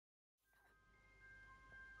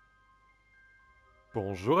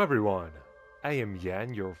Bonjour everyone, I am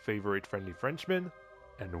Yan, your favorite friendly Frenchman,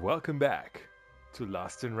 and welcome back to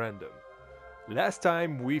Lost in Random. Last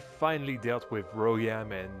time we finally dealt with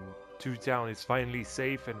Royam and Two Town is finally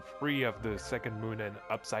safe and free of the second moon and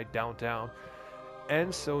upside downtown.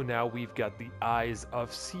 And so now we've got the eyes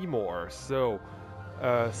of Seymour. So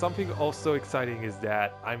something also exciting is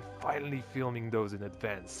that I'm finally filming those in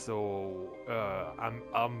advance. So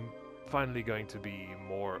I'm finally going to be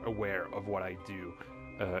more aware of what I do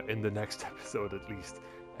in the next episode at least.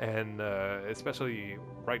 And especially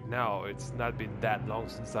right now, it's not been that long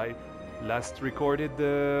since I last recorded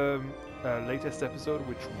the latest episode,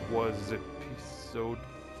 which was episode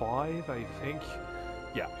 5, I think.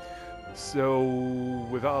 Yeah. So,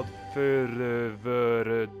 without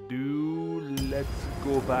further ado, let's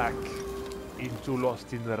go back into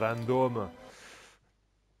Lost in Random.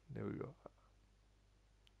 There we go.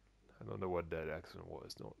 I don't know what that accent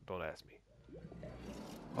was. Don't ask me.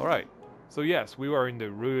 Alright. So yes, we were in the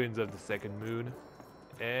ruins of the second moon.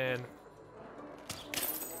 And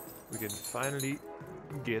we can finally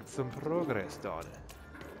get some progress done.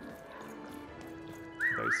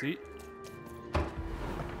 Dicey.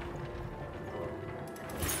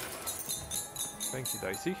 Thank you,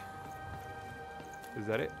 Dicey. Is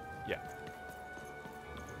that it? Yeah.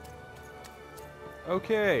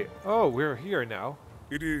 Okay. Oh, we're here now.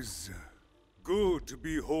 It is good to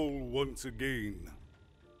be whole once again.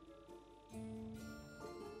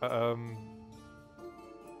 No.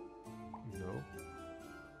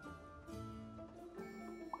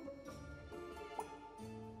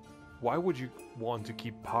 Why would you want to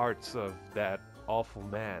keep parts of that awful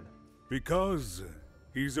man? Because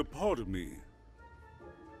he's a part of me.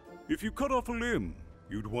 If you cut off a limb,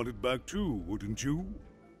 you'd want it back too, wouldn't you?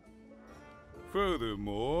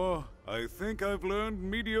 Furthermore, I think I've learned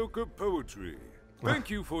mediocre poetry. Thank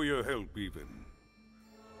you for your help, even.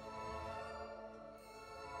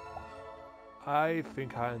 I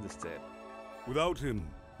think I understand. Without him,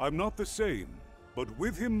 I'm not the same. But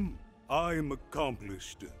with him, I'm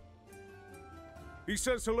accomplished. He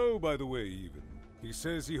says hello, by the way, even. He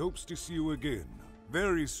says he hopes to see you again,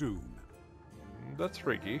 very soon. That's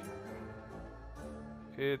freaky.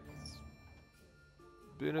 It's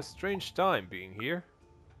been a strange time being here.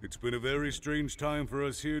 It's been a very strange time for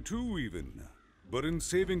us here too, even. But in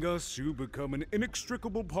saving us, you become an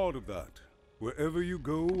inextricable part of that. Wherever you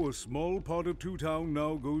go, a small part of Two Town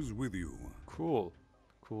now goes with you. Cool.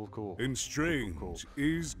 Cool. And strange Cool.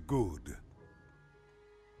 is good.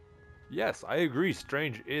 Yes, I agree,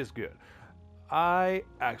 strange is good. I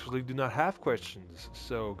actually do not have questions,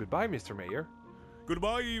 so goodbye, Mr. Mayor.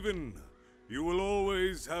 Goodbye, even. You will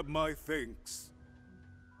always have my thanks.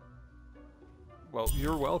 Well,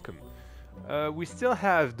 you're welcome. We still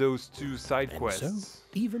have those two side quests. And so,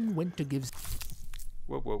 even went to give...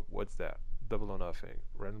 Whoa, what's that? Double or nothing.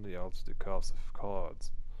 Randomly alters the cost of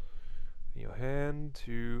cards in your hand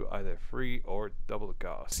to either free or double the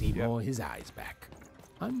cost. Seymour his eyes back.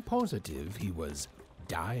 I'm positive he was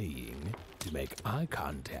dying to make eye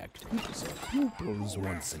contact with his pupils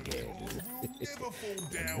once again.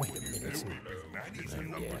 And wait a minute.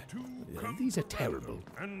 These are terrible.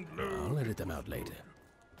 I'll edit them out later.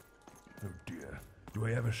 Oh dear, do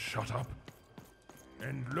I ever shut up?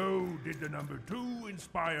 And lo, did the number 2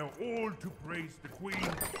 inspire all to praise the Queen?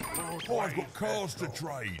 I've got cars to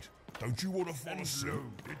trade. Don't you want to follow suit?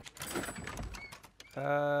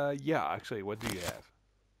 Yeah, actually, what do you have?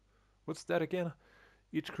 What's that again?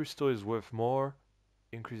 Each crystal is worth more,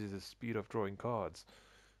 increases the speed of drawing cards.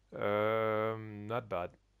 Not bad.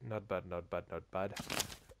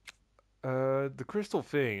 The crystal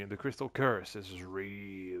thing, the crystal curse is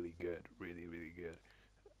really good. Really good.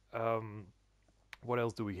 What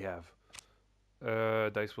else do we have?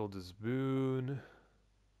 Dice will disboon.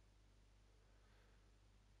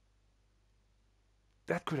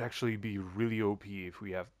 That could actually be really OP if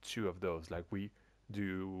we have 2 of those. Like we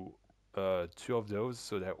do 2 of those,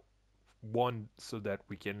 so that one so that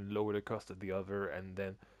we can lower the cost of the other, and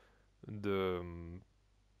then the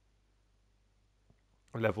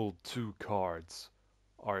level 2 cards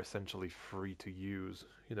are essentially free to use.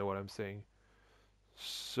 You know what I'm saying?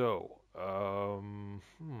 So,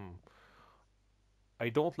 I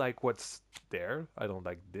don't like what's there. I don't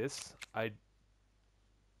like this. I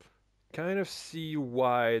kind of see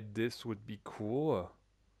why this would be cool.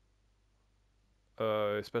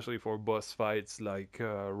 Especially for boss fights like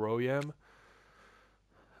Royam.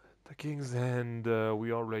 The King's End,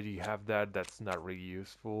 we already have that. That's not really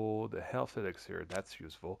useful. The Health Elixir, that's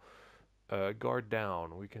useful. Guard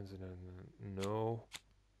down. We can... No.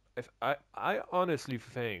 I honestly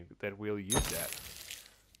think that we'll use that.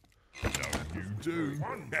 You do.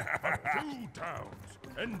 One, but 2 towns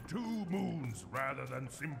and 2 moons rather than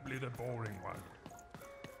simply the boring one.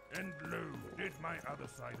 And lo, did my other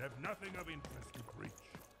side have nothing of interest to preach?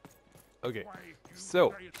 Okay, Why, you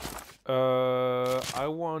so say I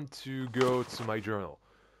want to go to my journal.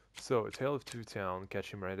 So, A Tale of Two Towns,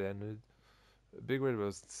 catch him red-handed. Big Red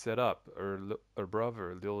was set up. Her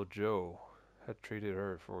brother, Little Joe, had traded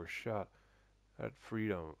her for a shot at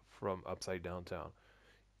freedom from upside down town.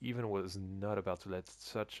 Even was not about to let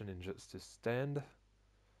such an injustice stand,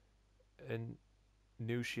 and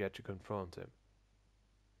knew she had to confront him.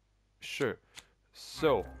 Sure.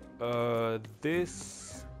 So,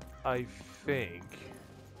 this, I think...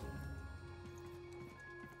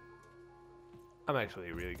 I'm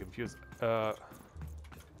actually really confused. I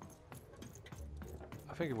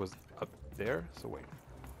think it was up there, so wait.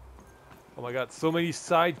 Oh my god, so many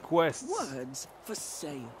side quests! Words for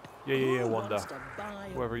sale. Yeah, Who Wanda. wants to buy a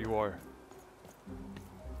Whoever you are.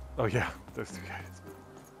 Oh yeah, those 2 guys.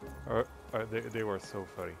 They were so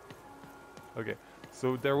funny. Okay,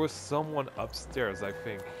 so there was someone upstairs, I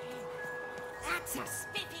think. That's a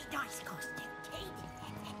spiffy nice costume, kid.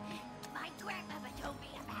 My grandmother told me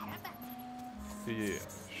about him. Yeah,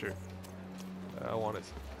 sure. I want to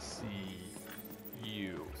see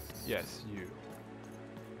you. Yes, you.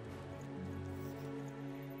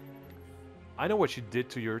 I know what you did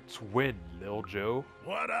to your twin, Lil Joe.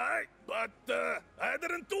 What But I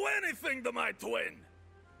didn't do anything to my twin.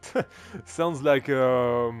 Sounds like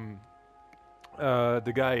the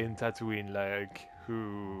guy in Tatooine, like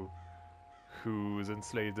who's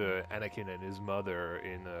enslaved Anakin and his mother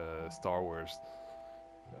in Star Wars.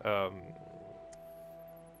 Nah,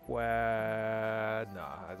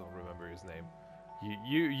 I don't remember his name.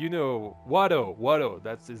 You know Watto,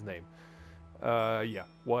 that's his name. Yeah,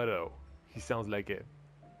 Watto. He sounds like it.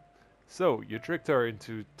 So you tricked her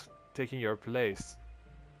into taking your place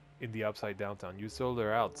in the upside down town. You sold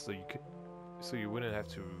her out so you wouldn't have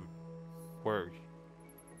to work.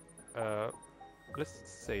 Let's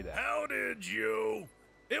say that. How did you?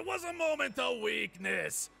 It was a moment of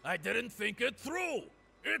weakness. I didn't think it through.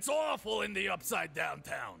 It's awful in the upside down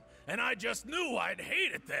town, and I just knew I'd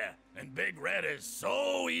hate it there. And Big Red is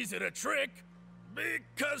so easy to trick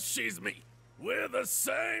because she's me. We're the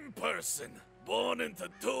same person, born into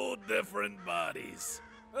 2 different bodies.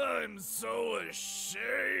 I'm so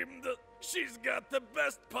ashamed. She's got the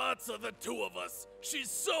best parts of the 2 of us.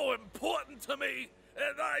 She's so important to me,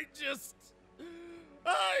 and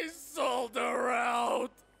I sold her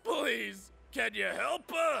out. Please, can you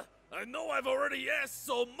help her? I know I've already asked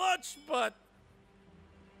so much, but...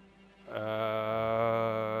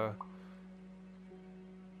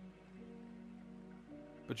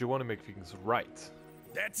 But you want to make things right.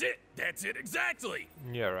 That's it exactly.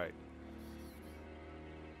 Yeah, right.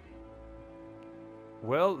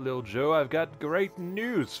 Well, Lil Joe, I've got great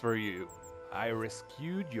news for you. I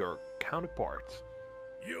rescued your counterpart.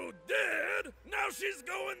 You did? Now she's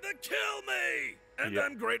going to kill me! And Yep.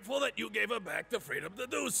 I'm grateful that you gave her back the freedom to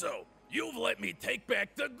do so. You've let me take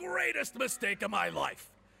back the greatest mistake of my life.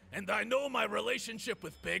 And I know my relationship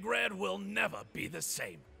with Big Red will never be the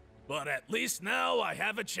same. But at least now I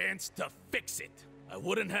have a chance to fix it. I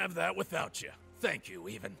wouldn't have that without you. Thank you,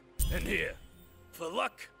 even. And here, for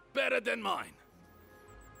luck better than mine.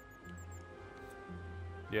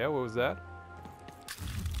 Yeah, what was that?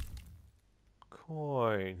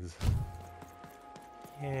 Coins.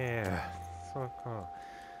 Yeah, so cool.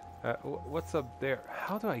 What's up there?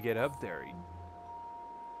 How do I get up there?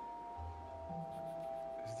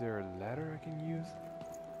 Is there a ladder I can use?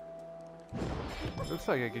 Looks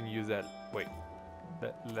like I can use that. Wait,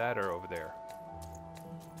 that ladder over there.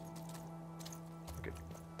 Okay.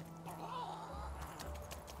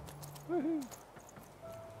 Woohoo!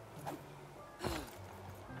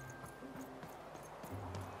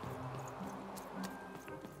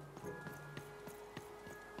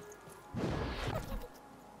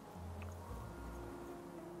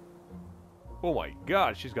 Oh my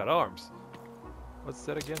god, she's got arms. What's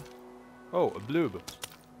that again? Oh, a bloob.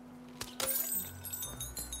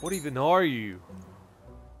 What even are you?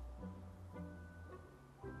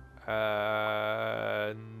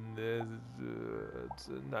 It's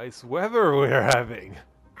a nice weather we're having.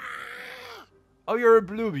 Oh, you're a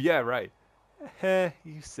bloob. Yeah, right. Heh,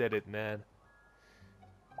 you said it, man.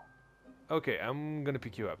 Okay, I'm gonna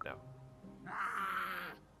pick you up now.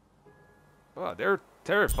 Oh, they're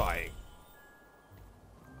terrifying.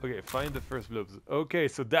 Okay, find the first bloobs. Okay,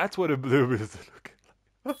 so that's what a bloob is looking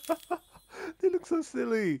like. They look so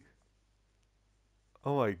silly.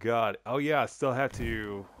 Oh my god. Oh yeah, I still have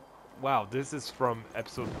to... Wow, this is from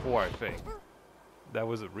episode 4, I think. That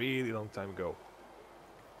was a really long time ago.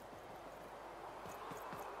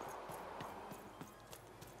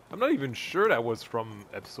 I'm not even sure that was from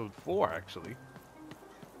episode 4, actually.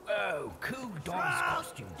 Oh, cool dice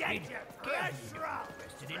costume. I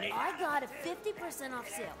got a 50% off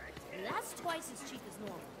sale. That's twice as cheap as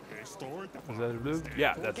normal. Is that a blue?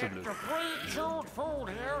 Yeah, that's a blue.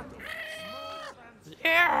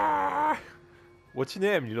 Yeah! What's your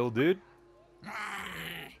name, you little dude?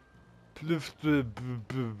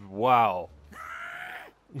 Wow.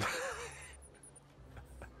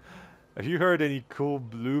 Have you heard any cool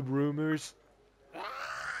blue rumors?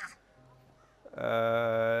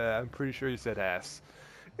 I'm pretty sure you said ass.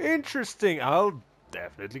 Interesting. I'll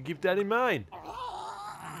definitely keep that in mind.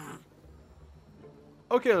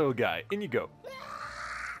 Okay, little guy, in you go.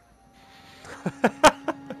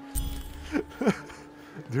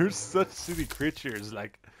 They're such silly creatures,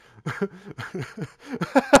 like...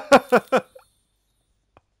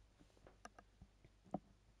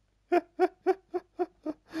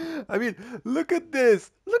 I mean, look at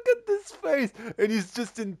this! Look at this face! And he's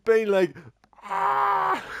just in pain, like...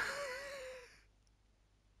 Ah!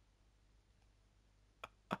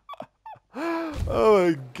 Oh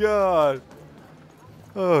my god!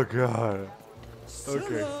 Oh god.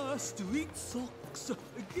 Okay. Street socks.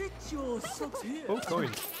 Get your socks here. Oh,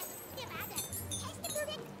 coins.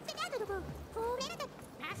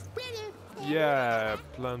 Yeah,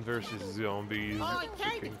 Plant vs. Zombies.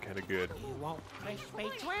 Looking kinda good. You want crispy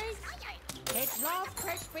twigs? Kids love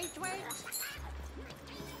crispy twigs.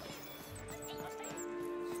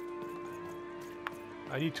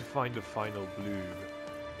 I need to find the final blue.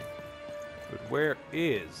 But where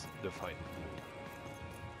is the final blue?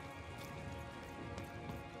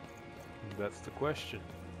 That's the question.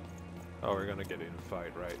 Oh, we're gonna get in a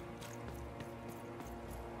fight, right?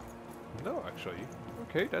 No, actually.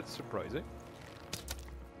 Okay, that's surprising.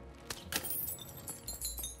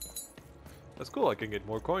 That's cool, I can get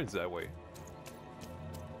more coins that way.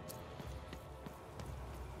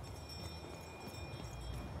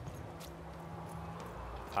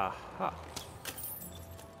 Aha.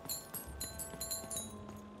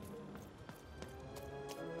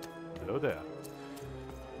 Hello there.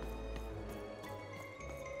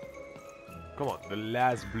 Come on, the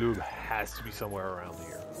last blue has to be somewhere around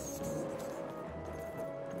here.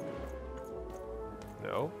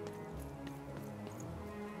 No?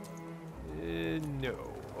 No.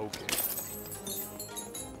 Okay.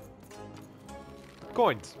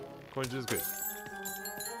 Coins. Coins is good.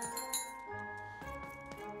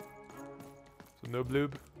 So no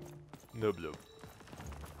bloob? No bloob.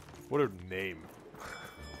 What a name.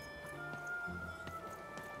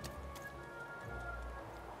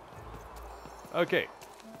 Okay.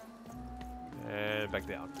 And back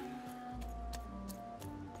down.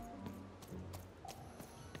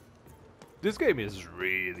 This game is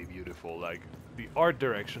really beautiful. Like, the art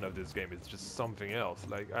direction of this game is just something else.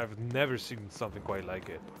 Like, I've never seen something quite like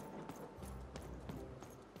it.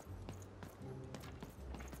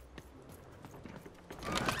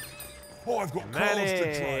 I've got cars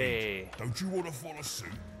to trade. Don't you want to follow suit?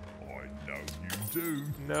 I know you do.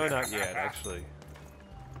 No, not yet, actually.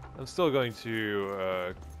 I'm still going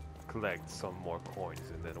to collect some more coins,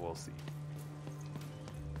 and then we'll see.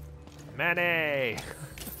 Money!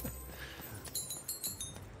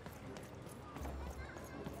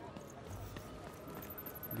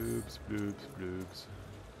 Bloobs, bloobs, bloobs.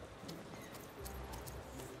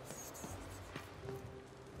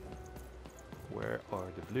 Where are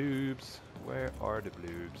the bloobs? Where are the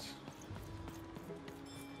bloobs?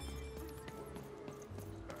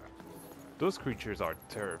 Those creatures are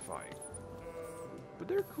terrifying. But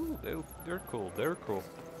they're cool. They're cool. They're cool.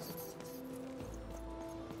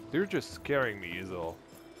 They're just scaring me is all.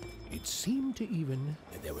 It seemed to even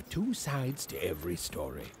that there were two sides to every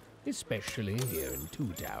story, especially here in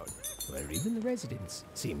Two Town, where even the residents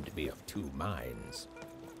seemed to be of two minds.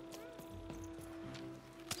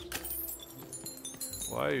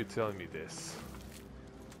 Why are you telling me this?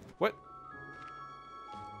 What?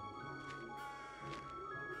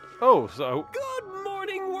 Oh, so... Good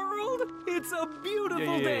morning, world! It's a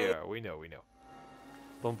beautiful day! Yeah, we know.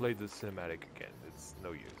 Don't play the cinematic again, it's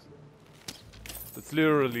no use. It's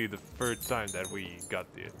literally the third time that we got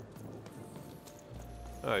it.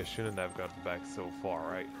 Oh, I shouldn't have gotten back so far,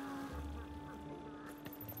 right?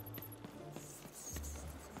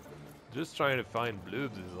 Just trying to find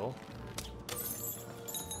bloobs is all.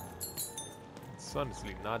 It's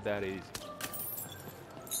honestly not that easy.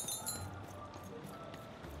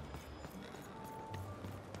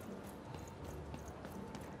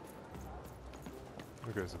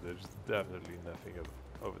 Okay, so there's definitely nothing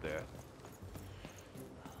over there.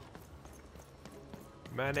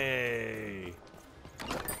 Money!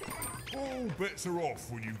 All bets are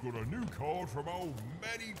off when you've got a new card from old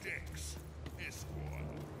Manny Dex, Esquire.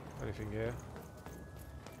 Anything here?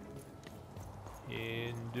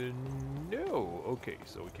 And no. Okay,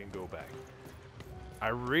 so we can go back. I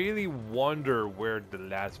really wonder where the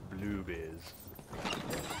last bloob is.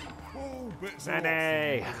 All bets are off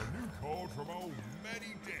Manny! when you've got a new card from old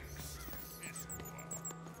Manny Dex, Esquire.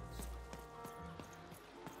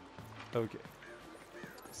 Okay.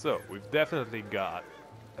 So, we've definitely got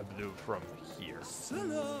a bloob from here.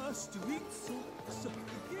 Cellar street socks.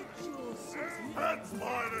 Get your socks. That's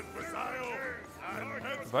mine for sale.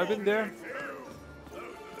 Have I been there?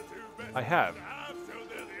 I have.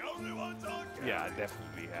 Yeah, I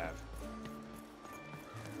definitely have.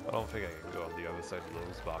 I don't think I can go on the other side of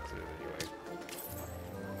those boxes anyway.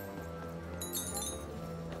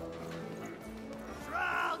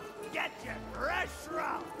 Shroud, get your fresh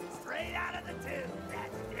shroud straight out of the tube.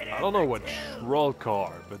 That's it. I don't know what Shrulk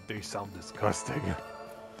are, but they sound disgusting.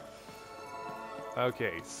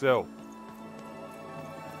 Okay, so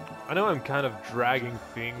I know I'm kind of dragging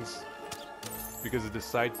things because of the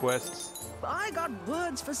side quests. I got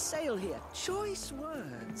words for sale here. Choice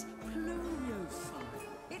words. Pluriophile.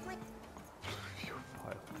 It went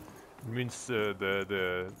It means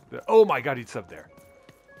the oh my god, it's up there.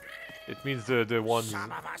 It means the one.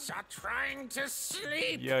 Some of us are trying to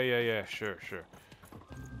sleep. Yeah, sure.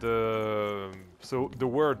 So the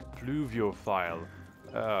word pluviophile,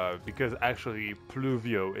 because actually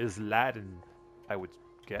pluvio is Latin, I would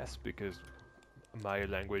guess, because my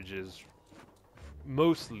language is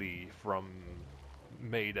mostly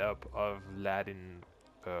made up of Latin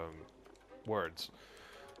words,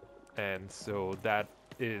 and so that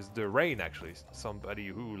is the rain. Actually, somebody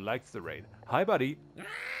who likes the rain. Hi, buddy.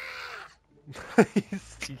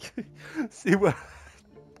 See what?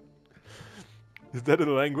 Is that a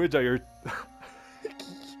language? Are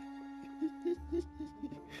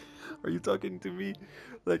you talking to me?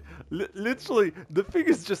 Like, literally, the thing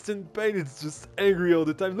is just in pain. It's just angry all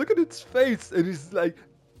the time. Look at its face, and it's like,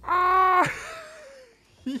 ah!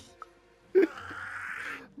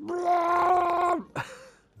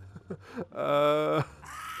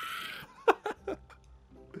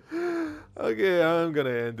 Okay, I'm gonna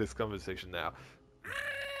end this conversation now.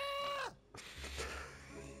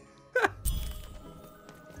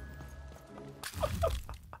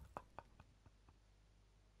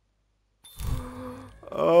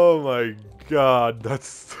 Oh my god,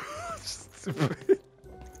 that's stupid.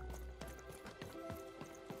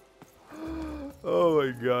 Oh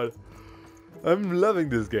my god. I'm loving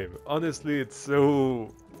this game. Honestly, it's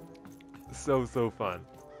so fun.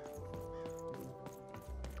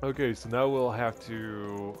 Okay, so now we'll have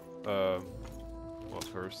to well,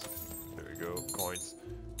 first, there we go, coins.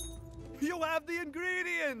 You have the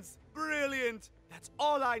ingredients! Brilliant! That's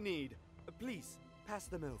all I need. Please, pass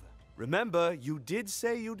them over. Remember, you did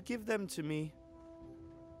say you'd give them to me.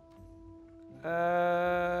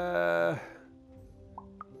 No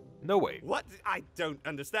way. What? I don't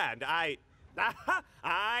understand. I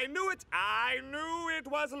knew it! I knew it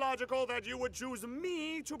was logical that you would choose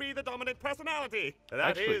me to be the dominant personality.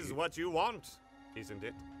 That is Actually, what you want, isn't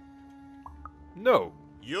it? No.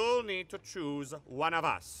 You'll need to choose one of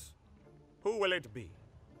us. Who will it be?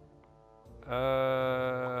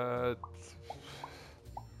 I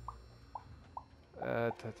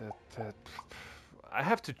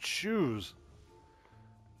have to choose.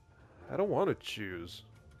 I don't want to choose.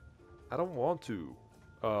 I don't want to.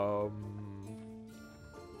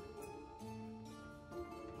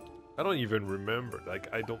 I don't even remember.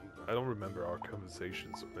 Like, I don't remember our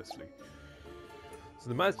conversations, honestly. So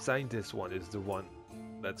the mad scientist one is the one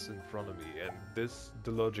that's in front of me, and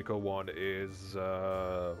the logical one is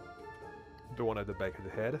the one at the back of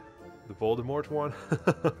the head, the Voldemort one.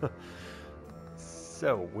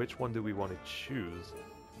 So, which one do we want to choose?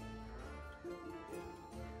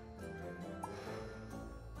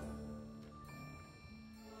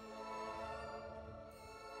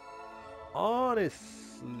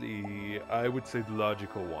 Honestly, I would say the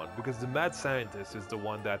logical one, because the mad scientist is the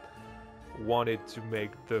one that wanted to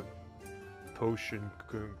make the potion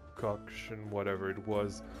concoction, whatever it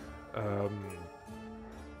was,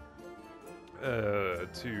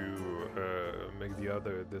 to make the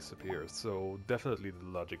other disappear. So definitely the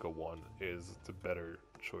logical one is the better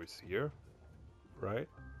choice here, right?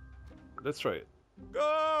 Let's try it.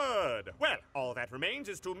 Good! Well, all that remains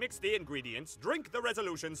is to mix the ingredients, drink the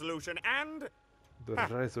resolution solution, and... The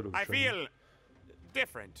resolution. I feel...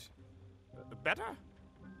 different. Better?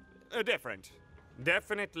 Different.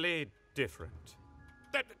 Definitely different.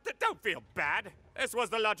 Don't feel bad. This was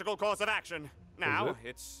the logical course of action. Now,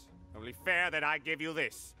 it's only fair that I give you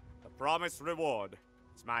this, the promised reward.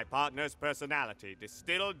 It's my partner's personality,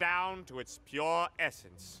 distilled down to its pure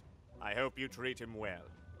essence. I hope you treat him well.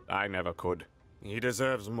 I never could. He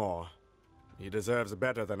deserves more. He deserves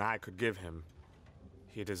better than I could give him.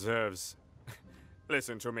 He deserves...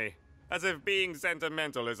 Listen to me. As if being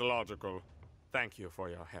sentimental is logical. Thank you for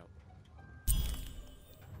your help.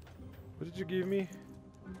 What did you give me?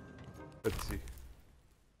 Let's see.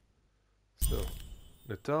 So,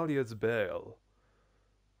 Natalia's Bell.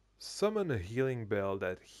 Summon a healing bell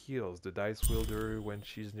that heals the dice wielder when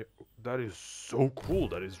she's near. That is so cool.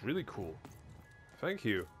 That is really cool. Thank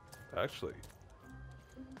you. Actually.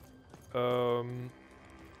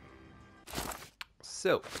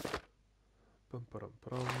 So.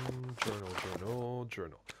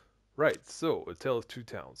 Journal. Right, so, A Tale of Two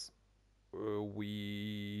Towns.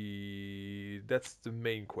 That's the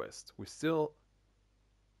main quest. We still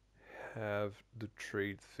have the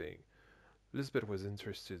trade thing. Lisbeth was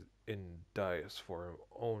interested in dice for her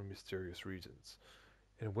own mysterious reasons,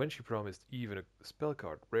 and when she promised even a spell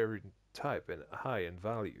card rare in type and high in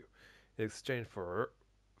value in exchange for her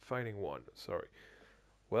finding one,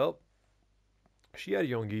 well, she had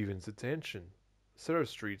young Evan's attention. Sutter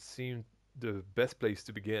Street seemed the best place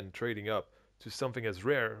to begin trading up to something as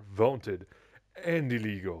rare, vaunted, and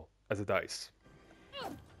illegal as a dice.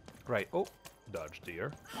 Right, oh, dodge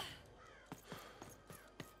dear.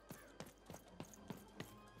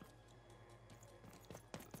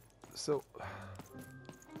 So,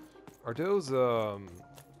 are those, are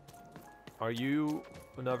you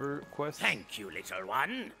another quest? Thank you, little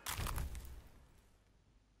one.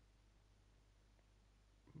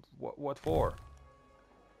 What for?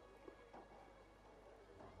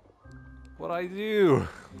 What I do?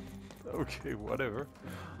 Okay, whatever.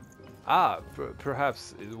 Ah,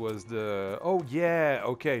 perhaps it was the... Oh, yeah,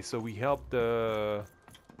 okay, so we helped the...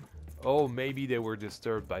 Oh, maybe they were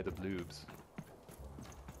disturbed by the bloobs.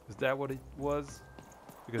 Is that what it was?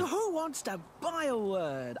 Because Who wants to buy a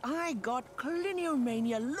word? I got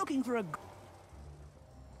Cliniomania looking for a...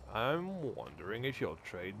 I'm wondering if you'll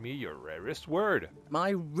trade me your rarest word.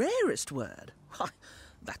 My rarest word?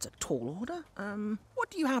 That's a tall order.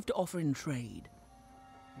 What do you have to offer in trade?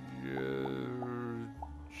 Your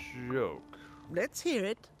joke. Let's hear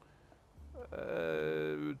it.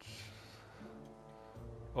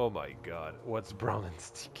 Oh my god, what's brown and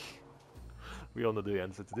sticky? We all know the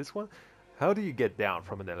answer to this one. How do you get down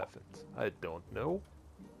from an elephant? I don't know.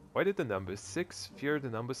 Why did the number 6 fear the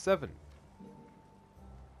number 7?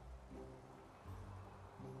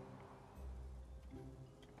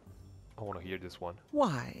 I want to hear this one.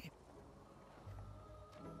 Why?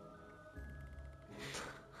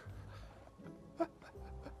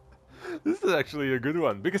 This is actually a good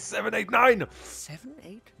one, because 7, 8, 9! 7,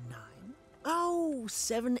 8, 9? Oh,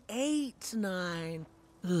 7, 8, 9.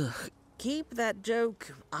 Ugh, keep that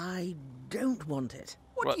joke. I don't want it.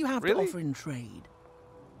 What do you have to offer in trade?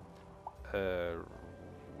 A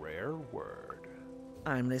rare word.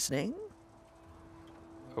 I'm listening.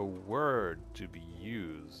 A word to be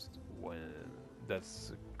used when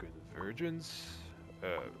that's a convergence.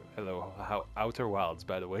 Hello, Outer Wilds,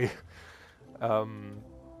 by the way.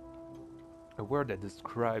 A word that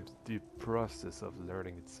describes the process of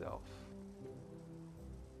learning itself.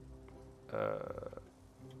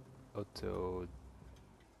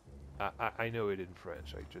 I know it in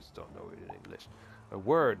French, I just don't know it in English. A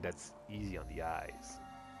word that's easy on the eyes.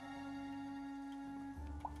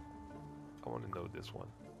 I want to know this one.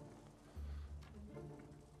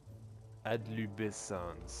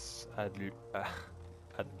 Adlubescence.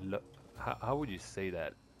 How would you say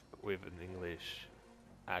that with an English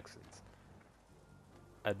accent?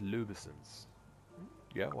 Adlubescence.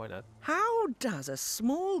 Yeah, why not? How does a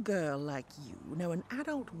small girl like you know an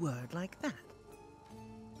adult word like that?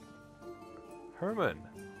 Herman,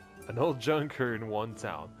 an old junker in one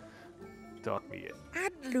town, taught me it.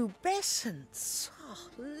 Adlubescence. Oh,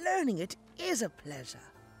 learning it is a pleasure.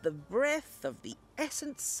 The breath of the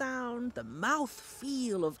essence sound, the mouth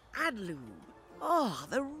feel of adlube. Oh,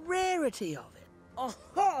 the rarity of it.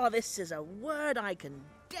 Oh, this is a word I can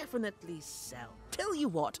definitely sell. Tell you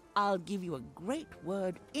what, I'll give you a great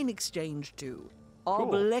word in exchange too. Cool.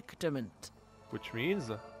 Oblectament. Which means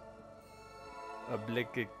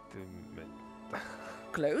oblectament.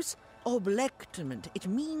 Close. Oblectament. It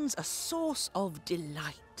means a source of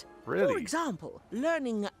delight. Really? For example,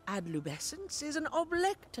 learning adlubescence is an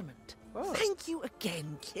oblectament. Oh. Thank you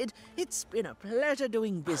again, kid. It's been a pleasure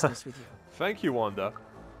doing business with you. Thank you, Wanda.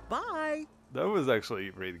 Bye. That was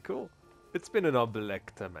actually really cool. It's been an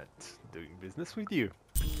oblectament doing business with you.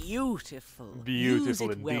 Beautiful. Beautiful Use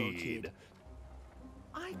it indeed. well, kid.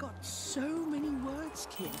 I got so many words,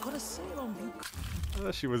 kid. Got a sale on you.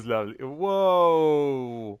 Oh, she was lovely.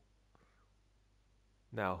 Whoa!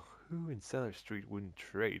 Now, who in Cellar Street wouldn't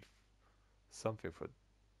trade something for...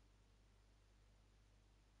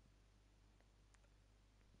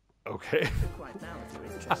 Okay. Right now, if you're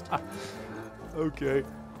interested. Okay.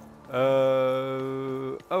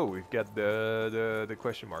 Oh, we've got the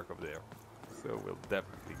question mark over there. So we'll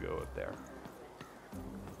definitely go up there.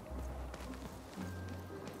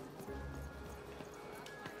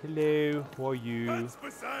 Hello, how are you? What's for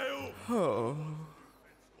sale? Oh,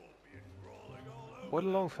 What a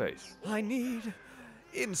long face. I need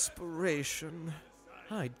inspiration.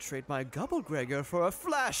 I'd trade my Gubblegregor for a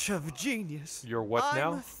flash of genius. You're what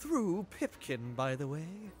now? I'm through Pipkin, by the way.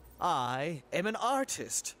 I am an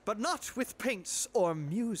artist, but not with paints or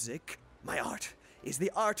music. My art is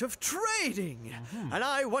the art of trading, and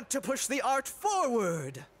I want to push the art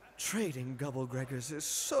forward. Trading Gubblegregors is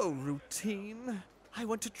so routine. I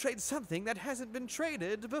want to trade something that hasn't been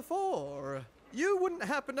traded before. You wouldn't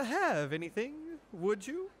happen to have anything, would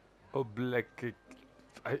you? Oh, black...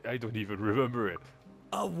 I don't even remember it.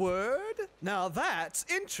 A word? Now that's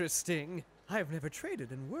interesting. I've never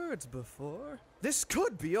traded in words before. This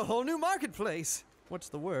could be a whole new marketplace. What's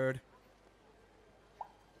the word?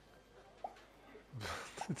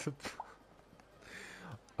 It's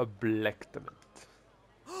a blacktement.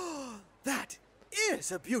 That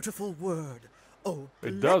is a beautiful word. Oh,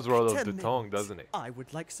 It does roll off the blectament. tongue, doesn't it? I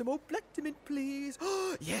would like some oblectament, please.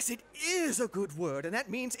 Yes, it is a good word, and that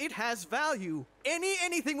means it has value.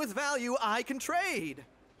 Anything with value I can trade.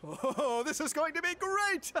 Oh, this is going to be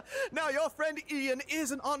great! Now, your friend Ian is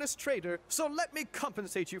an honest trader, so let me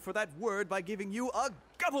compensate you for that word by giving you a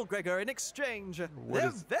Gubblegregor in exchange. They're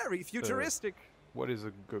is, very futuristic. What is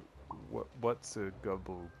a what's a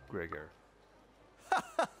Gubblegregor?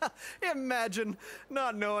 Imagine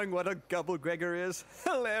not knowing what a Gubblegregor is.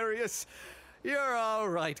 Hilarious. You're all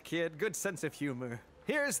right, kid. Good sense of humor.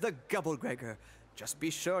 Here's the Gubblegregor. Just be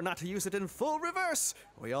sure not to use it in full reverse.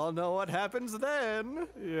 We all know what happens then.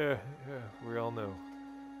 Yeah, we all know.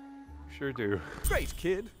 Sure do. Great,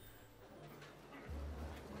 kid.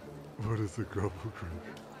 What is a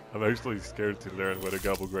Gubblegregor? I'm actually scared to learn what a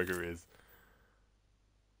Gubblegregor is.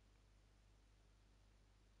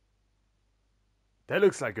 That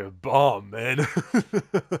looks like a bomb, man.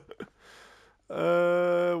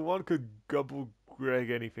 One could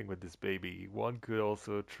Gubblegreg anything with this baby. One could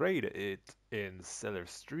also trade it in Cellar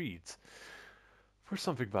Street for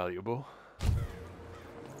something valuable.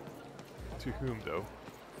 To whom, though?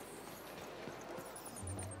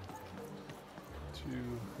 To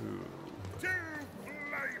who? Two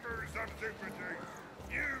flavors of super juice.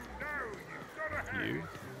 You know you've got to have You?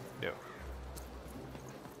 it. No.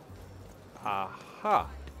 Aha!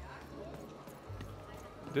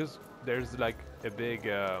 There's like a big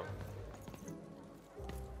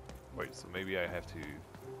wait, so maybe I have to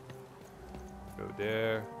go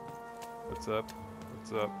there. What's up?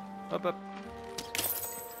 What's up? Up.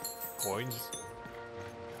 Coins.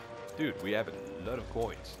 Dude, we have a lot of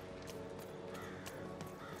coins.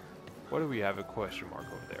 What do we have a question mark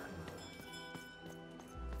over there?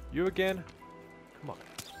 You again? Come on.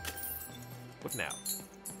 What now?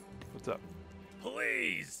 What's up?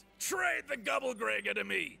 Please, trade the Gubblegregor to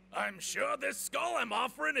me. I'm sure this skull I'm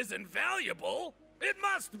offering is invaluable. It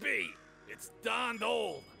must be. It's darned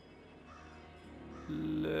old.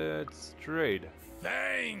 Let's trade.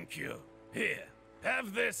 Thank you. Here,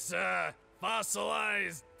 have this,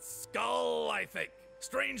 fossilized skull, I think.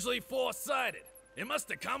 Strangely four-sided. It must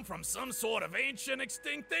have come from some sort of ancient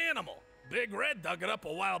extinct animal. Big Red dug it up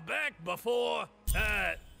a while back before,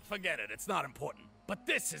 forget it, it's not important. But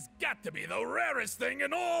this has got to be the rarest thing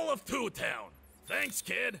in all of Two Town. Thanks,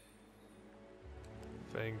 kid.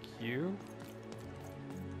 Thank you.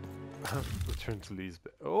 Return to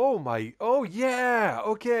Lisbeth. Oh my. Oh yeah.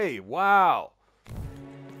 Okay. Wow.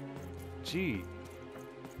 Gee.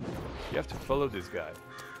 You have to follow this guy.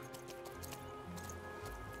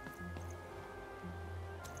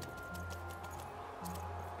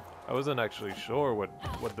 I wasn't actually sure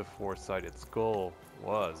what the four-sided skull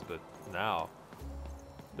was, but now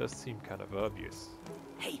it does seem kind of obvious.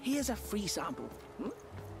 Hey, here's a free sample.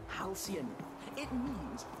 Halcyon. It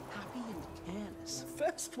means happy and careless.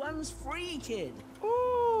 First one's free, kid.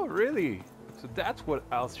 Oh, really? So that's what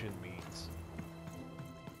Alcyon means.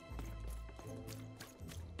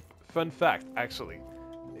 Fun fact, actually.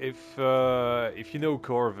 If you know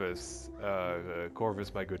Corvus,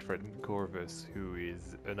 Corvus, my good friend Corvus, who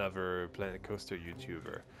is another Planet Coaster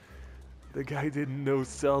YouTuber, the guy didn't know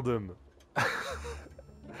Seldom.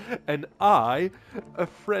 and I, a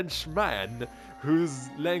French man whose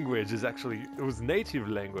native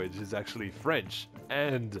language is actually French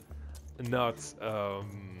and not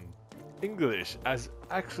English, has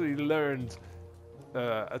actually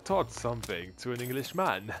taught something to an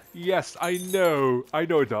Englishman. Yes, I know,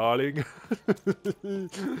 darling.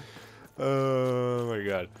 Oh my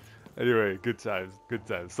god. Anyway, good times.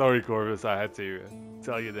 Sorry, Corvus, I had to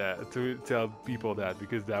tell people that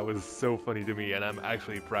because that was so funny to me, and I'm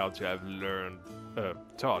actually proud to have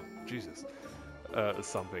taught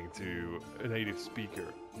something to a native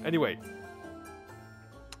speaker. Anyway,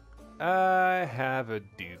 I have a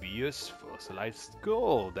dubious fossilized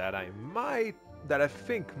skull that I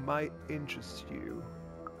think might interest you.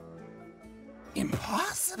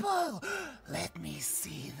 Impossible! Let me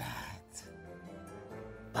see that.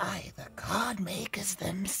 By the card makers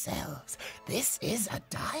themselves, this is a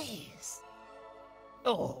dice.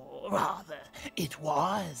 Or rather, it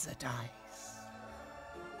was a dice.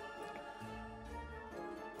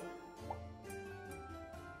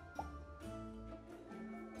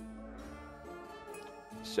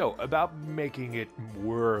 So, about making it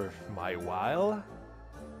worth my while?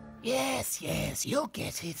 Yes, you'll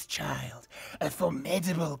get it, child. A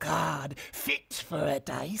formidable card, fit for a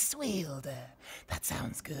dice wielder. That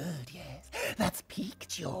sounds good, yes. That's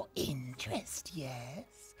piqued your interest,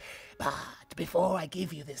 yes. But before I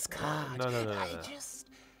give you this card, No.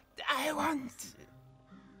 I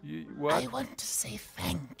want to say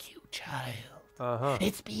thank you, child. Uh-huh.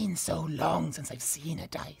 It's been so long since I've seen a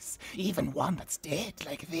dice, even one that's dead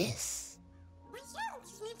like this.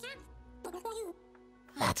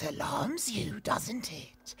 That alarms you, doesn't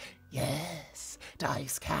it? Yes,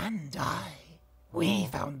 dice can die. We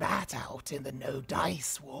found that out in the No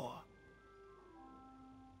Dice War.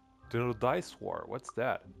 The No Dice War? What's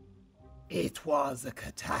that? It was a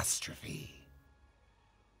catastrophe.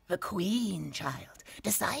 The Queen, child,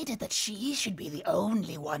 decided that she should be the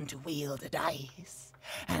only one to wield a dice.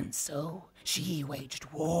 And so she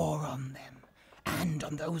waged war on them, and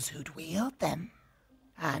on those who'd wield them.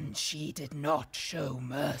 And she did not show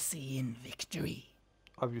mercy in victory.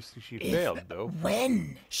 Obviously she failed, though.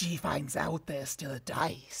 When she finds out there's still a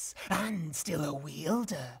dice, and still a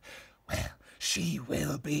wielder, well, she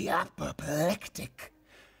will be apoplectic.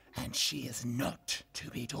 And she is not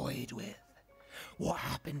to be toyed with. What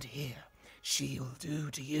happened here, she'll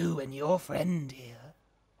do to you and your friend here.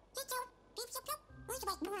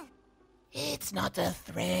 It's not a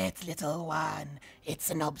threat, little one.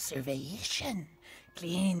 It's an observation,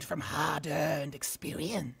 gleaned from hard-earned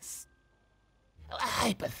experience.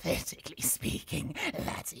 Hypothetically speaking,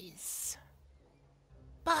 that is.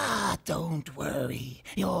 But don't worry,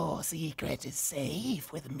 your secret is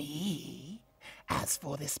safe with me. As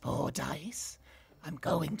for this poor dice, I'm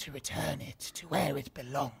going to return it to where it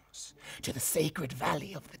belongs, to the sacred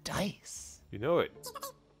valley of the dice. You know it.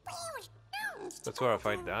 That's where I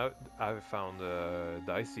found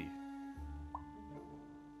Dicey.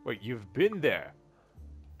 Wait, you've been there?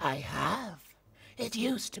 I have. It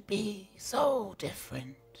used to be so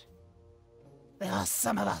different. There are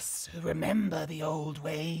some of us who remember the old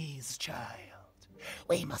ways, child.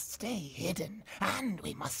 We must stay hidden, and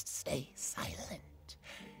we must stay silent.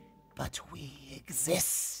 But we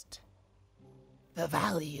exist. The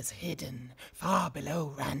valley is hidden, far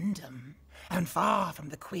below random, and far from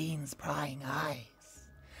the Queen's prying eyes.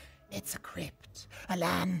 It's a crypt, a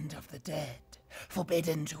land of the dead,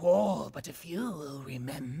 forbidden to all but a few will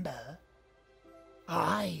remember.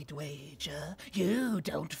 I'd wager you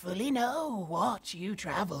don't fully know what you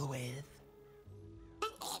travel with.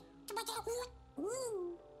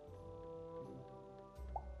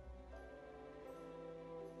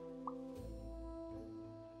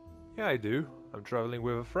 Yeah, I do. I'm traveling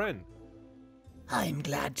with a friend. I'm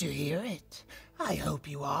glad to hear it. I hope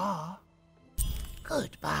you are.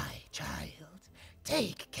 Goodbye, child.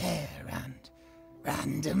 Take care and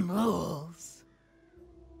random rules.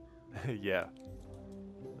 Yeah.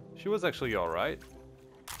 She was actually alright.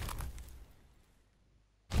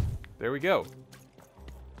 There we go.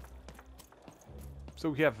 So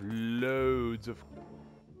we have loads of...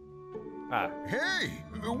 Hey!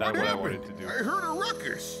 What Not what I happened? wanted to do. I heard a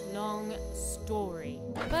ruckus. Long story.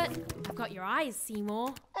 But I've got your eyes,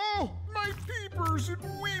 Seymour. Oh, my peepers and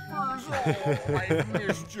weepers. Oh, I've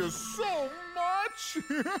missed you so much.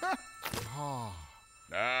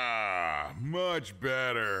 Much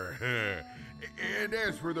better. And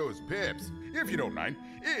as for those pips, if you don't mind,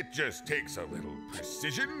 it just takes a little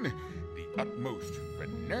precision, the utmost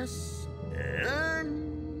finesse,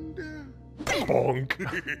 and... Bonk.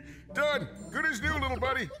 Done. Good as new, little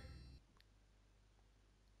buddy.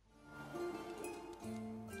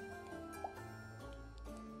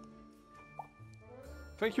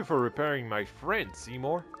 Thank you for repairing my friend,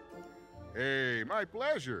 Seymour. Hey, my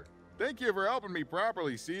pleasure. Thank you for helping me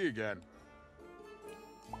properly see again.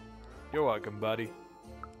 You're welcome, buddy.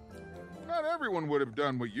 Not everyone would have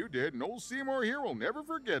done what you did, and old Seymour here will never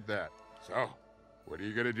forget that. So, what are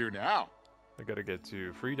you gonna do now? I gotta get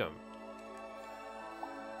to freedom.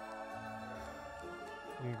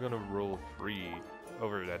 I'm gonna roll free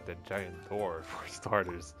over at the giant door for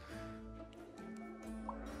starters.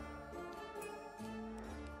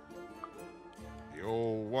 The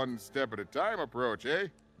old one step at a time approach, eh?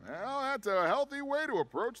 Well, that's a healthy way to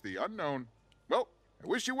approach the unknown. Well, I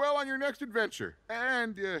wish you well on your next adventure.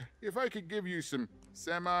 And if I could give you some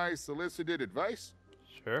semi-solicited advice.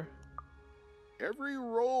 Sure. Every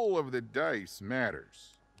roll of the dice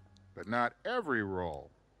matters, but not every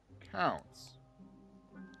roll counts.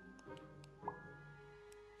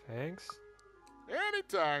 Thanks.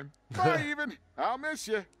 Anytime. Bye, even. I'll miss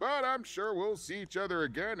you, but I'm sure we'll see each other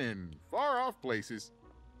again in far-off places.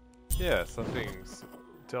 Yeah, something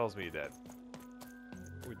tells me that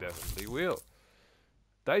we definitely will.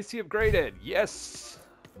 Dicey upgraded, yes!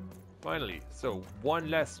 Finally, so one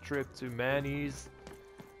last trip to Manny's,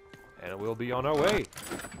 and we'll be on our way.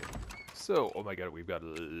 So, oh my god, we've got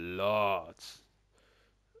lots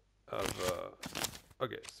of,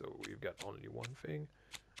 okay, so we've got only one thing.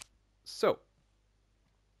 So,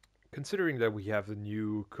 considering that we have a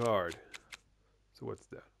new card, so what's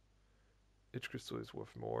that? Each crystal is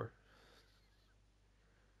worth more.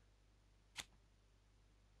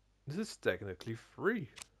 This is technically free.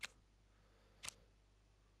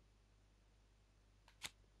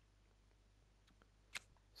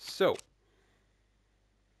 So,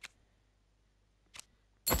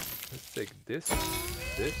 let's take this.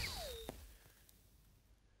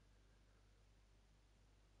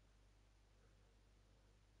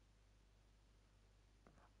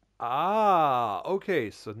 Ah,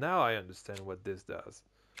 okay, so now I understand what this does.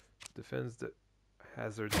 Defends the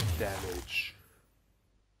hazard damage.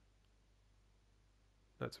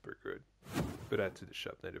 Not super good, but add to the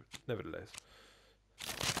shop nevertheless.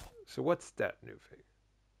 So what's that new thing?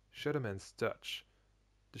 Shadowman's Touch.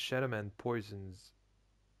 The Shadowman poisons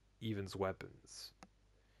evens weapons.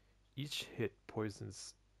 Each hit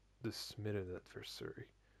poisons the smitten adversary.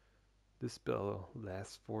 This spell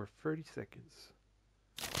lasts for 30 seconds.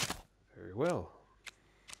 Very well.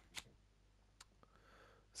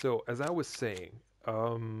 So, as I was saying,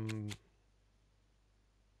 oh,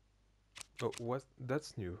 what?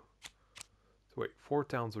 That's new. So wait, Four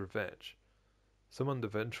Town's Revenge. Summon the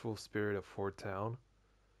vengeful spirit of Four Town.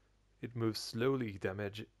 It moves slowly,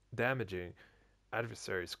 damaging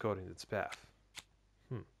adversaries caught in its path.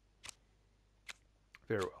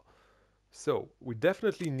 Very well. So, we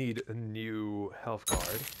definitely need a new health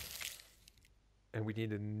card. And we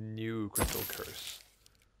need a new Crystal Curse.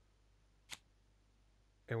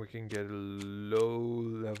 And we can get a low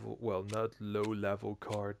level, well, not low level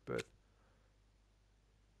card, but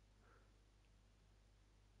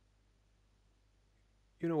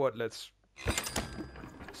you know what, let's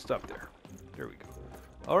stop there. There we go.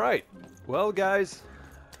 Alright, well guys,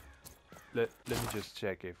 let me just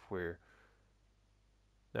check if we're,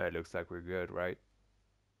 no, it looks like we're good, right?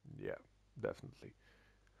 Yeah, definitely.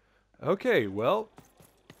 Okay, well,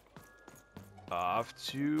 off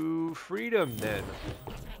to freedom then.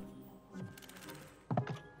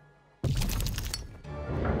 The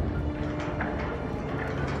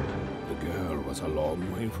girl was a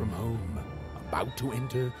long way from home, about to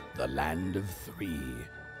enter the land of three.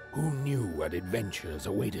 Who knew what adventures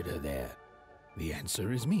awaited her there? The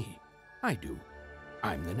answer is me. I do.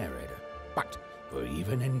 I'm the narrator. But for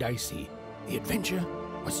Even and Dicey, the adventure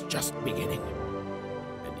was just beginning.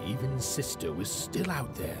 And Even's sister was still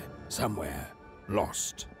out there, somewhere,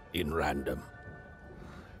 lost in random.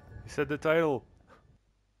 You said the title.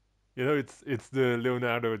 You know, it's the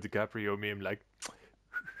Leonardo DiCaprio meme, like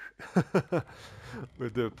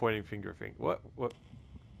with the pointing finger thing. What?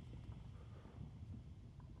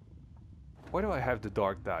 Why do I have the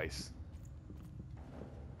dark dice?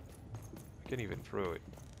 I can't even throw it.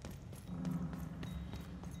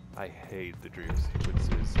 I hate the dream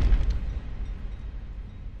sequences.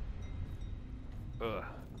 Ugh,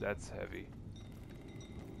 that's heavy.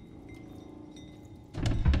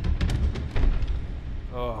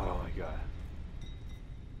 Oh my god.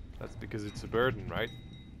 That's because it's a burden, right?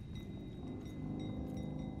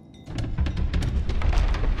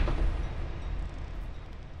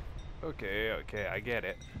 Okay, I get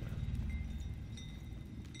it.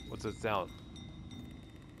 What's that sound?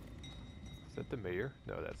 Is that the mayor?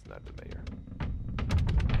 No, that's not the mayor.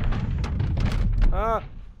 Ah!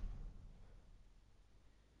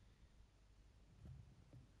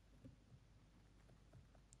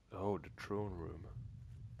 Oh, the throne room.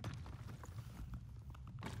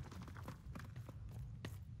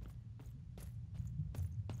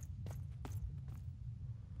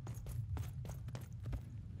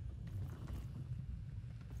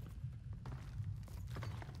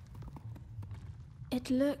 It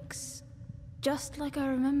looks just like I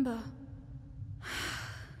remember.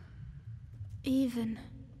 Even.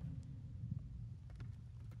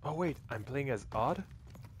 Oh wait, I'm playing as Odd?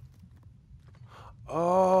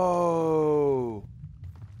 Oh!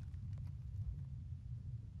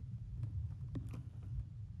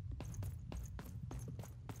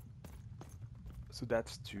 So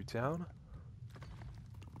that's Two Town?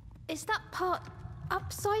 Is that part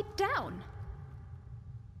upside down?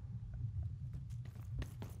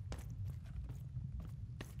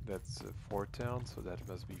 That's Four Town, so that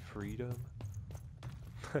must be Freedom.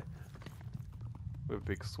 With a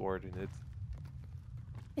big sword in it.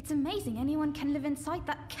 It's amazing anyone can live inside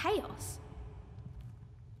that chaos.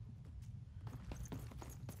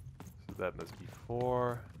 So that must be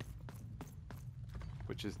 4.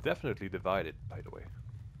 Which is definitely divided, by the way.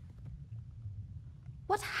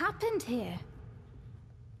 What happened here?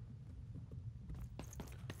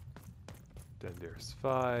 Then there's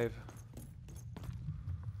 5.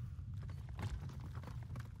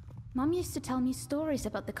 Mum used to tell me stories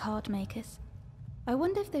about the card makers. I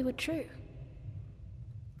wonder if they were true.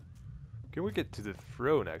 Can we get to the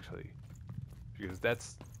throne, actually? Because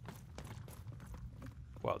that's...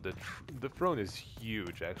 Well, the throne is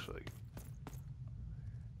huge, actually.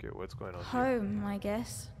 Okay, what's going on here? Home, I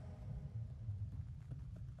guess.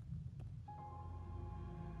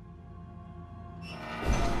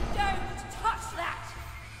 Don't touch that!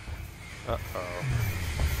 Uh-oh.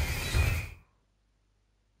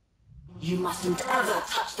 You mustn't ever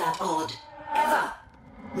touch that Odd. Ever!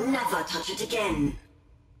 Never touch it again.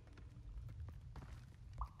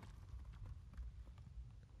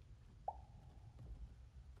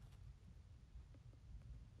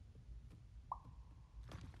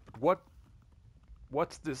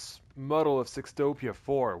 What's this model of Sextopia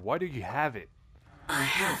for? Why do you have it? I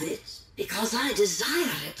have it because I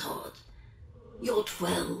desire it, Odd. You're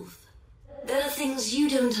 12. There are things you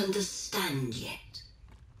don't understand yet.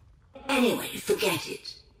 Anyway, forget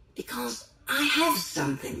it. Because I have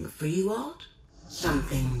something for you, Odd.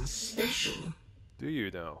 Something special. Do you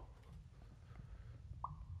know?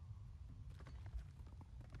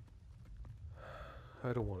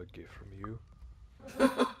 I don't want a gift from you.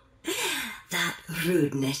 That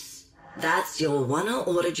rudeness. That's your Wonder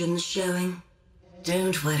Origins showing.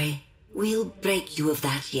 Don't worry. We'll break you of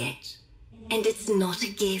that yet. And it's not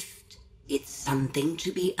a gift. It's something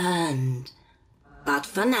to be earned. But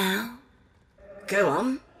for now, go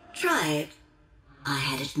on, try it. I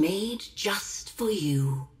had it made just for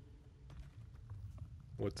you.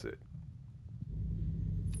 What's it?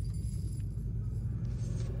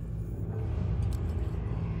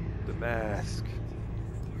 The mask.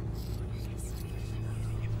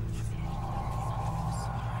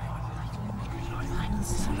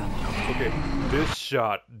 Okay, this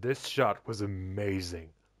shot was amazing.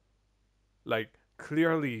 Like,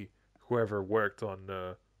 clearly whoever worked on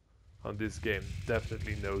this game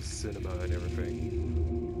definitely knows cinema and everything.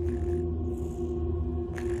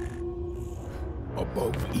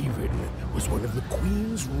 Above even was one of the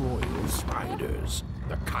Queen's royal spiders,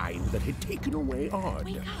 the kind that had taken away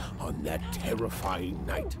Odd on that terrifying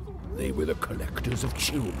night. They were the collectors of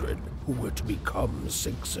children who were to become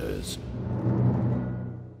Sixers.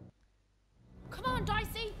 Come on,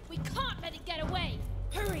 Dicey! We can't let it get away!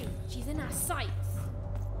 Hurry! She's in our sights!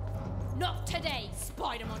 Not today,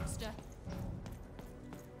 spider monster!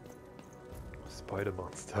 Spider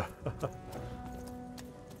monster.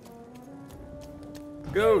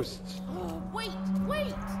 Ghost! Oh, wait!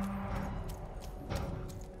 Wait!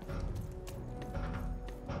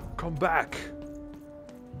 Come back!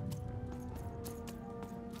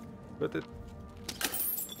 But it...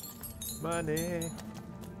 Money!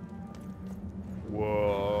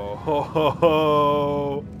 Whoa!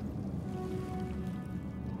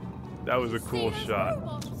 That was a cool shot.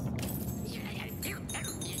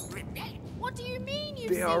 What do you mean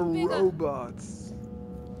you've They are seen bigger? robots.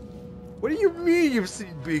 What do you mean you've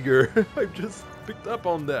seen bigger? I just picked up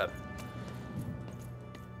on that.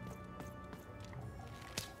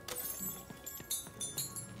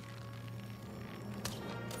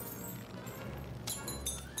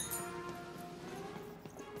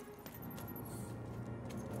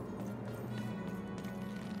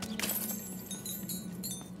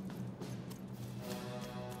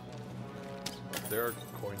 There are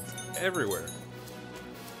coins everywhere.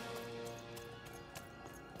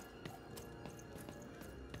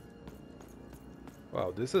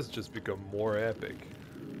 Wow, this has just become more epic.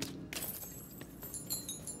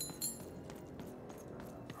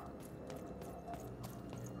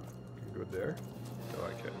 Can go there? No,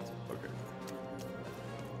 I can't. Okay.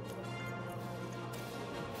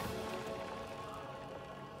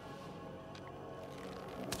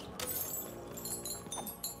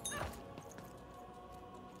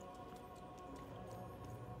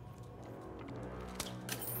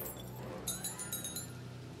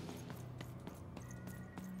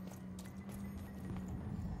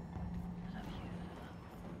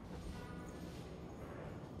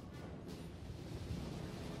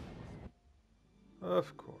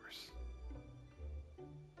 Of course.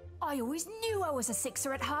 I always knew I was a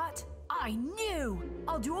sixer at heart. I knew!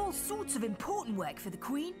 I'll do all sorts of important work for the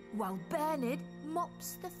Queen, while Bernard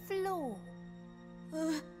mops the floor.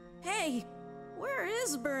 Hey! Where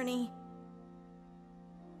is Bernie?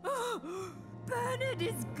 Bernard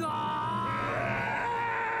is gone!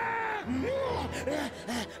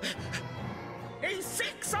 A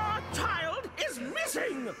 6-hour child is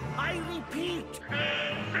missing! I repeat,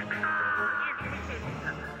 a 6-hour is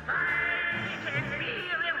missing. I can be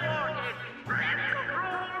rewarded. Breaking of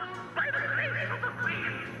rules by the grace of the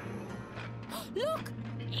Queen. Look!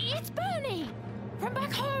 It's Bernie! From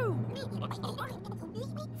back home!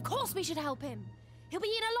 Of course we should help him. He'll be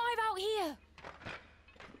eaten alive out here.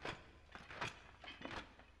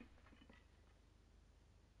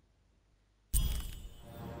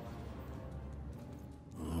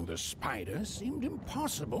 The spider seemed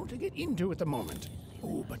impossible to get into at the moment.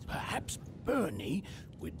 Oh, but perhaps Bernie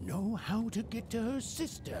would know how to get to her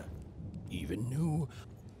sister. Even knew...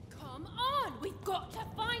 Come on! We've got to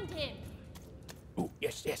find him! Oh,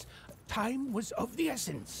 yes, yes. Time was of the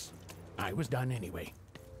essence. I was done anyway.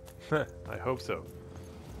 I hope so.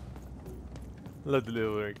 Love the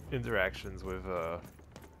little interactions with the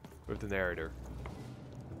narrator.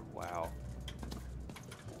 Wow.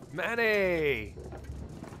 Manny!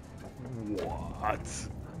 What?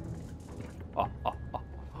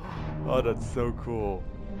 Oh, that's so cool.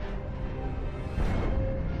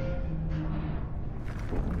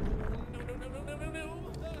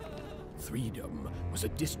 Freedom was a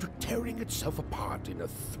district tearing itself apart in a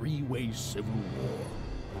three-way civil war.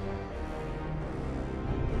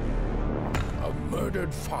 A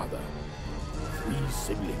murdered father, 3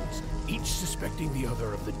 siblings, each suspecting the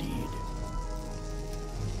other of the deed.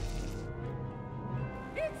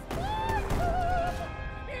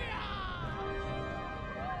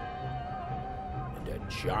 And a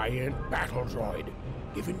giant battle droid,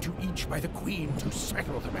 given to each by the Queen to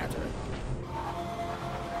settle the matter.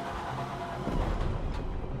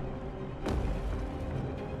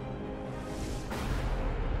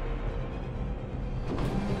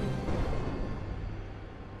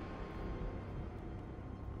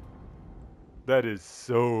 That is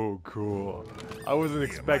so cool. I wasn't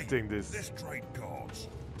expecting mate, this. Let's trade cards.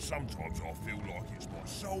 Sometimes I feel like it's my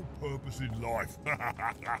sole purpose in life.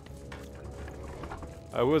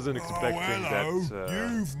 I wasn't expecting hello. that.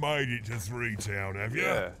 You've made it to 3 Town, have you?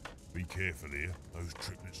 Yeah. Be careful here. Those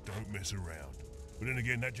triplets don't mess around. But then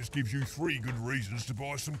again, that just gives you 3 good reasons to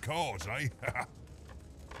buy some cards, eh?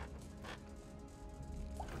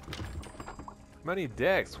 Manny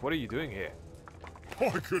Dex, what are you doing here? I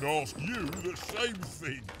could ask you the same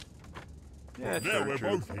thing. Yeah, but now true, we're true.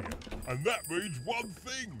 both here, and that means one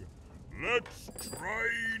thing. Let's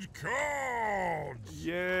trade cards!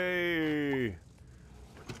 Yay!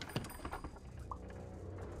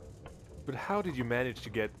 But how did you manage to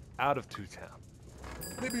get out of 2 Town?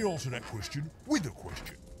 Let me answer that question with a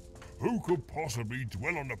question. Who could possibly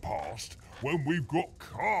dwell on the past when we've got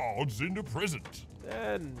cards in the present?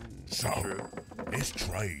 So, true. let's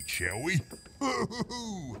trade, shall we?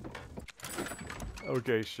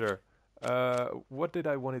 Okay, sure. What did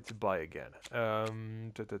I wanted to buy again?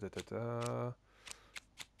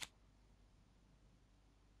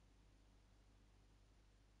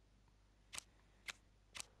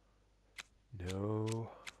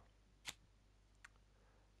 No.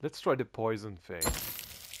 Let's try the poison thing.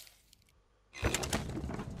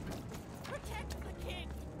 Protect the king!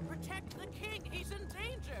 Protect the king! He's in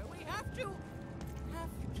danger! We have to...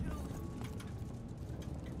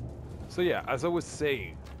 So yeah, as I was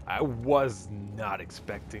saying, I was not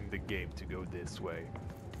expecting the game to go this way.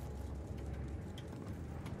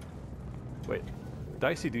 Wait,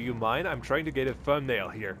 Dicey, do you mind? I'm trying to get a thumbnail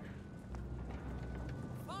here.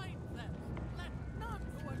 Find them! Let none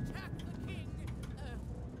who attack the king...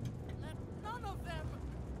 let none of them...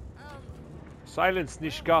 Silence,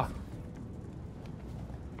 Nishka!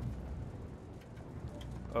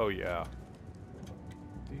 Oh yeah.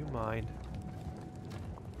 Do you mind?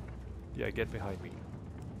 Yeah, get behind me.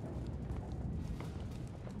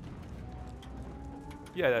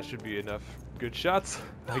 Yeah, that should be enough good shots,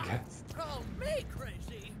 I guess. Call me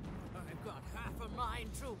crazy. I've got half a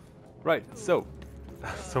mind to. Right, so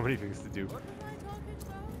so many things to do. What was I talking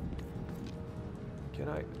about? Can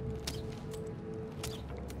I?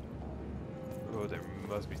 Oh, there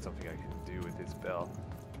must be something I can do with this bell.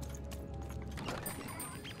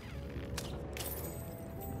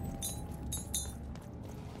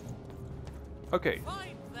 Okay.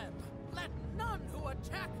 Find them. Let none who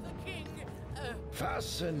attack the king.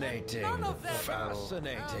 Fascinating. None of them.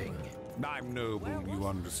 Fascinating. I'm noble, you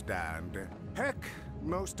understand. Heck,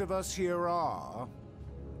 most of us here are.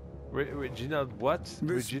 Reginald what?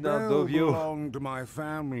 This Reginald bell Dovio? belonged to my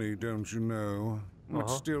family, don't you know? It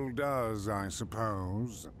still does, I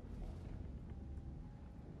suppose.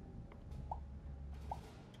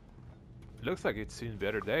 Looks like it's seen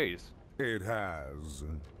better days. It has.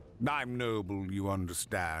 I'm noble, you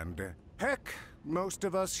understand. Heck, most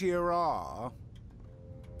of us here are.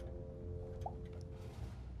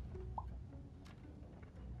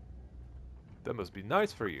 That must be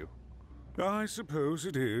nice for you. I suppose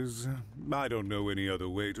it is. I don't know any other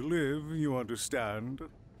way to live, you understand.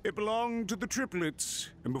 It belonged to the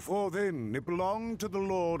triplets, and before then it belonged to the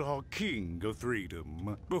Lord or King of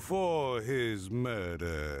Freedom, before his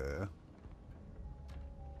murder.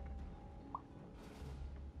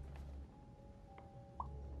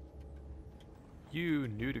 You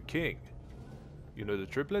knew the king. You know the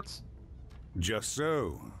triplets? Just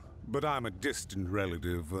so. But I'm a distant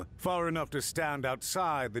relative, far enough to stand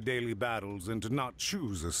outside the daily battles and to not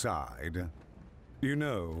choose a side. You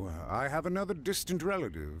know, I have another distant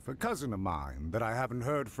relative, a cousin of mine, that I haven't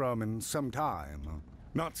heard from in some time.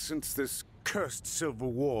 Not since this cursed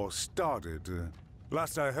Civil War started.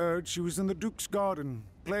 Last I heard, she was in the Duke's garden,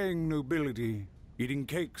 playing nobility, eating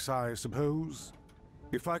cakes, I suppose.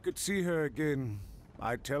 If I could see her again,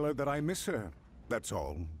 I'd tell her that I miss her, that's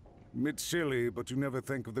all. It's silly, but you never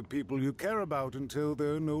think of the people you care about until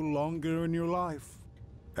they're no longer in your life.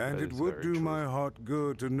 And it would do my heart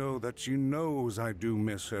good to know that she knows I do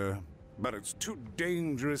miss her. But it's too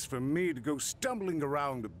dangerous for me to go stumbling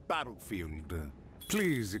around a battlefield.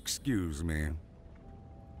 Please excuse me.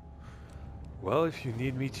 Well, if you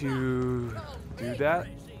need me to do that,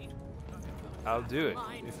 I'll do it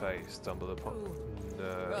if I stumble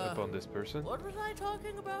upon this person. What was I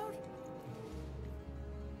talking about?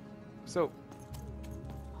 So,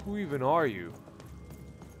 who even are you?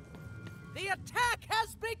 The attack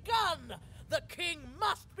has begun! The king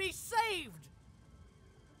must be saved!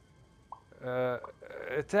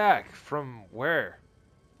 Attack? From where?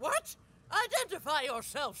 What? Identify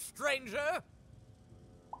yourself, stranger!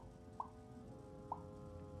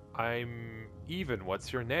 I'm Even.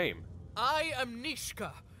 What's your name? I am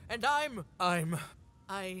Nishka, and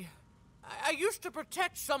I used to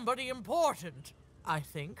protect somebody important, I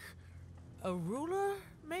think. A ruler,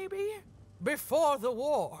 maybe? Before the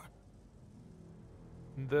war.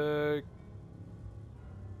 The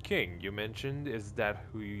king you mentioned, is that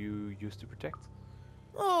who you used to protect?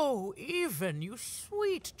 Oh, Even, you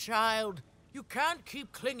sweet child. You can't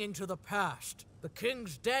keep clinging to the past. The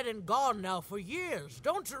king's dead and gone now for years,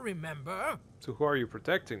 don't you remember? So who are you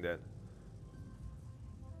protecting then?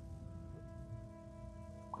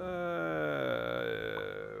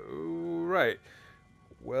 Right.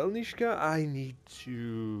 Well, Nishka, I need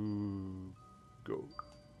to go.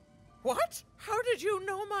 What? How did you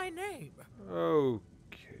know my name?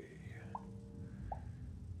 Okay.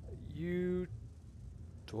 You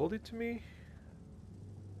told it to me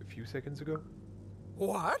a few seconds ago.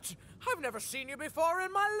 What? I've never seen you before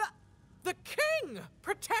in my life. The king!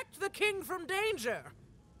 Protect the king from danger!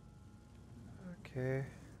 Okay.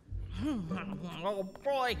 Oh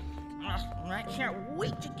boy, I can't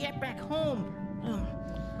wait to get back home.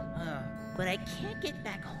 But I can't get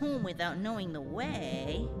back home without knowing the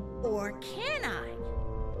way. Or can I?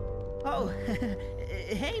 Oh,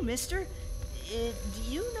 hey, mister. Do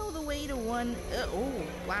you know the way to one... oh,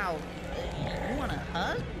 wow. You want a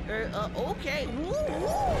hug? Okay.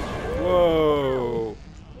 Whoa!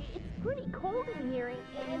 It's pretty cold in here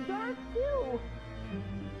and dark too.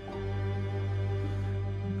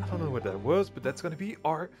 I don't know what that was, but that's gonna be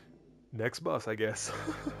our next boss, I guess.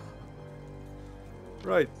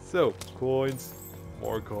 Right, so, coins.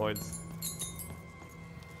 More coins.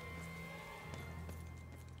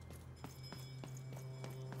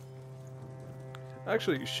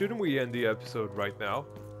 Actually, shouldn't we end the episode right now?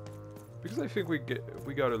 Because I think we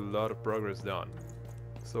got a lot of progress done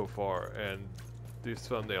so far, and this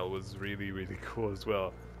thumbnail was really, really cool as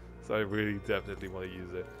well. So I really definitely want to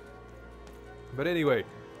use it. But anyway,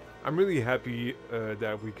 I'm really happy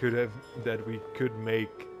that we could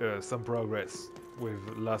make some progress with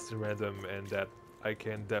Lost in Random, and that I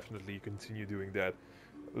can definitely continue doing that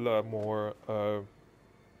a lot more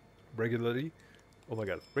regularly. Oh my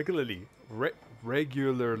god, regularly,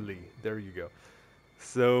 regularly. There you go.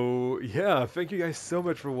 So yeah, thank you guys so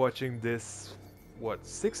much for watching this, what,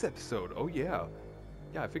 6th episode? Oh yeah,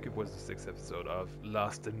 I think it was the 6th episode of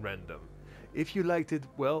Lost in Random. If you liked it,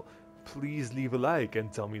 well, please leave a like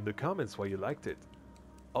and tell me in the comments why you liked it.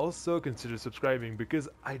 Also consider subscribing, because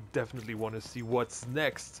I definitely want to see what's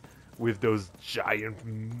next with those giant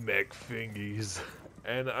mech thingies.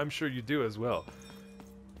 And I'm sure you do as well.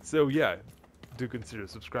 So yeah, do consider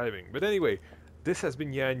subscribing. But anyway, this has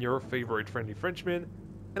been Yan, your favorite friendly Frenchman,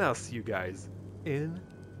 and I'll see you guys in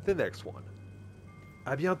the next one.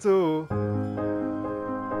 À bientôt!